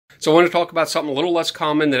So I want to talk about something a little less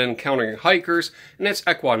common than encountering hikers, and that's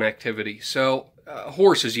equine activity. So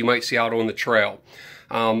horses you might see out on the trail.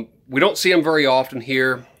 We don't see them very often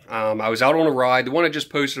here. I was out on a ride, the one I just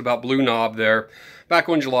posted about Blue Knob there. Back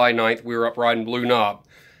on July 9th, we were up riding Blue Knob.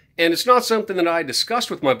 And it's not something that I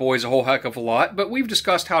discussed with my boys a whole heck of a lot, but we've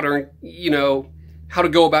discussed how to, how to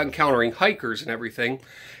go about encountering hikers and everything.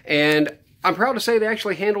 And I'm proud to say they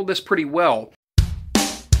actually handled this pretty well.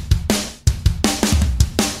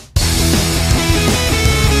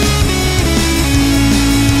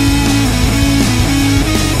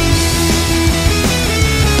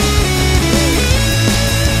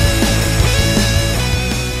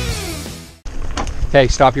 Hey,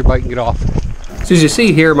 stop your bike and get off. So as you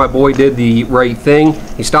see here, my boy did the right thing.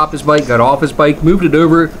 He stopped his bike, got off his bike, moved it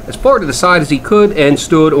over as far to the side as he could, and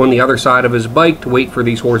stood on the other side of his bike to wait for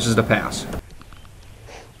these horses to pass.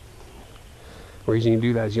 The reason you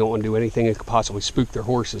do that is you don't want to do anything that could possibly spook their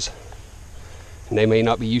horses. And they may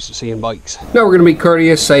not be used to seeing bikes. Now we're going to be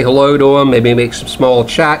courteous, say hello to them, maybe make some small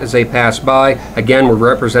chat as they pass by. Again, we're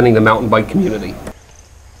representing the mountain bike community.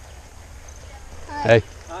 Hi. Hey.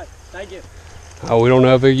 Hi, thank you. Oh, we don't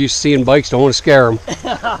know if they're used to seeing bikes. Don't want to scare them.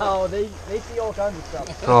 Oh, they see all kinds of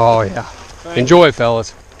stuff. Oh, yeah. Enjoy,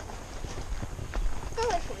 fellas.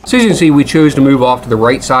 So as you can see, we chose to move off to the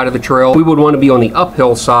right side of the trail. We would want to be on the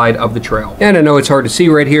uphill side of the trail. And I know it's hard to see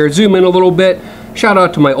right here. Zoom in a little bit. Shout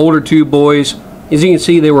out to my older two boys. As you can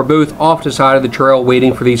see, they were both off the side of the trail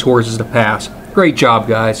waiting for these horses to pass. Great job,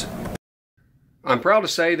 guys. I'm proud to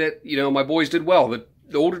say that, my boys did well. The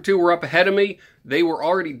older two were up ahead of me. They were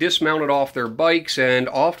already dismounted off their bikes and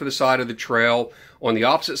off to the side of the trail on the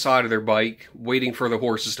opposite side of their bike, waiting for the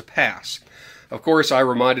horses to pass. Of course, I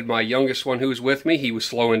reminded my youngest one who was with me. He was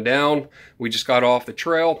slowing down. We just got off the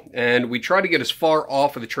trail, and we tried to get as far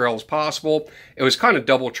off of the trail as possible. It was kind of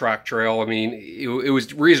double track trail. I mean, it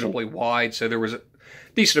was reasonably wide, so there was a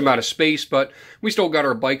decent amount of space, but we still got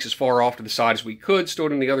our bikes as far off to the side as we could,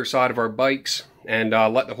 stood on the other side of our bikes, and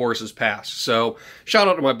let the horses pass. So shout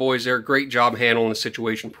out to my boys there. Great job handling the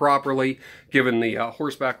situation properly, giving the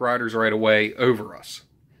horseback riders right away over us.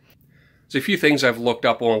 So a few things I've looked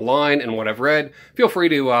up online and what I've read. Feel free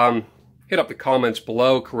to hit up the comments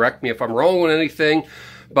below, correct me if I'm wrong on anything,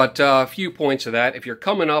 but a few points of that. If you're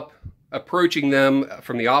coming up, approaching them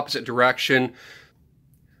from the opposite direction,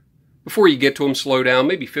 before you get to them, slow down,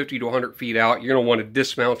 maybe 50 to 100 feet out. You're going to want to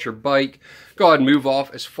dismount your bike. Go ahead and move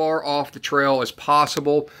off as far off the trail as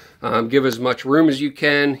possible. Give as much room as you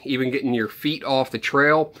can, even getting your feet off the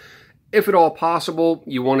trail. If at all possible,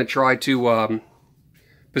 you want to try to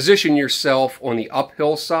position yourself on the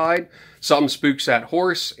uphill side. Something spooks that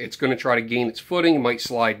horse. It's going to try to gain its footing. It might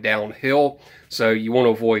slide downhill, so you want to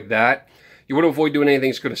avoid that. You want to avoid doing anything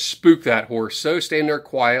that's going to spook that horse. So stand there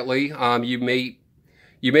quietly.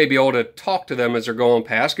 You may be able to talk to them as they're going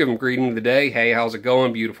past, give them greeting of the day. Hey, how's it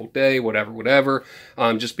going? Beautiful day, whatever.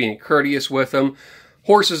 Just being courteous with them.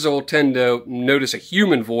 Horses will tend to notice a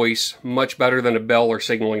human voice much better than a bell or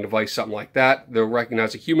signaling device, something like that. They'll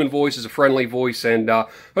recognize a human voice as a friendly voice and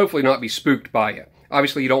hopefully not be spooked by it.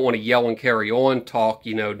 Obviously, you don't want to yell and carry on, talk,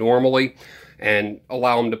 normally, and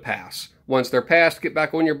allow them to pass. Once they're past, get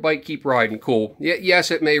back on your bike, keep riding, cool. Yes,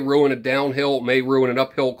 it may ruin a downhill, it may ruin an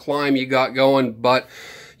uphill climb you got going, but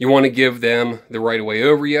you want to give them the right of way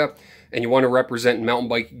over you, and you want to represent the mountain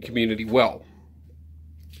biking community well.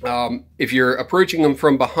 If you're approaching them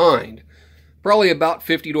from behind, probably about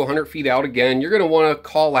 50 to 100 feet out again, you're going to want to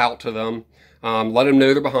call out to them, let them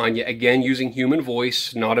know they're behind you, again using human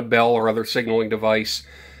voice, not a bell or other signaling device.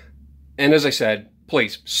 And as I said,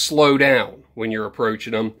 please slow down when you're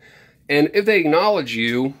approaching them. And if they acknowledge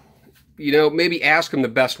you, maybe ask them the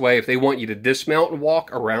best way if they want you to dismount and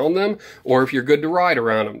walk around them, or if you're good to ride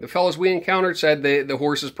around them. The fellas we encountered said the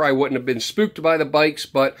horses probably wouldn't have been spooked by the bikes,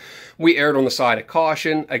 but we erred on the side of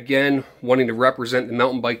caution, again, wanting to represent the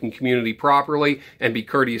mountain biking community properly and be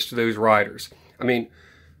courteous to those riders. I mean,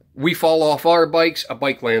 we fall off our bikes, a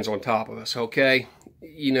bike lands on top of us, okay?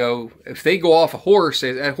 If they go off a horse,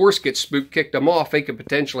 that horse gets spooked, kicked them off, they could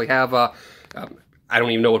potentially have I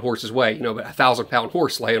don't even know what horses weigh, but a 1,000-pound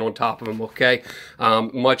horse laying on top of them, okay?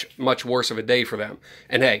 Much worse of a day for them.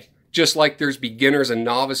 And hey, just like there's beginners and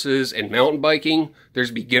novices in mountain biking, there's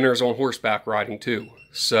beginners on horseback riding too.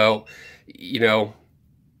 So,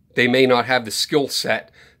 they may not have the skill set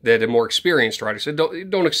that a more experienced rider. So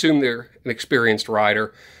don't assume they're an experienced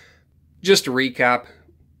rider. Just to recap,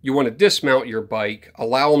 you want to dismount your bike,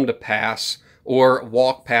 allow them to pass, or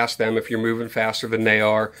walk past them if you're moving faster than they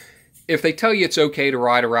are. If they tell you it's okay to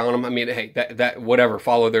ride around them, I mean, hey, that whatever,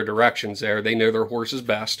 follow their directions there. They know their horses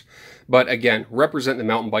best. But again, represent the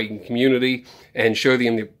mountain biking community and show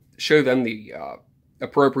them show them the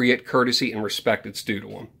appropriate courtesy and respect that's due to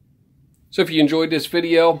them. So if you enjoyed this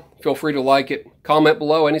video, feel free to like it. Comment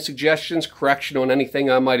below any suggestions, correction on anything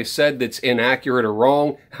I might have said that's inaccurate or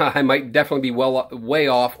wrong. I might definitely be way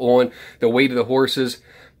off on the weight of the horses.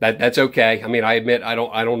 That's okay. I mean, I admit I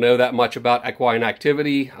don't know that much about equine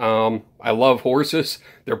activity. I love horses.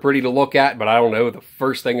 They're pretty to look at, but I don't know the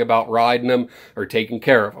first thing about riding them or taking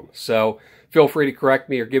care of them. So feel free to correct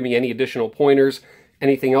me or give me any additional pointers.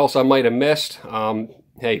 Anything else I might have missed,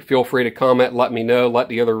 hey, feel free to comment, let me know, let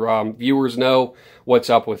the other viewers know what's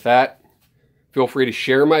up with that. Feel free to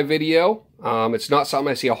share my video. It's not something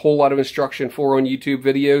I see a whole lot of instruction for on YouTube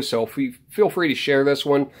videos, so feel free to share this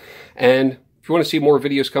one. And if you want to see more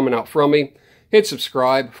videos coming out from me, hit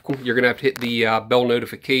subscribe. You're going to have to hit the bell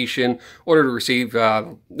notification in order to receive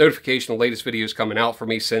notification of the latest videos coming out from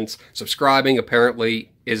me, since subscribing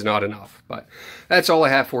apparently is not enough. But that's all I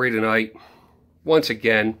have for you tonight. Once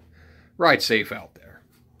again, ride safe out there.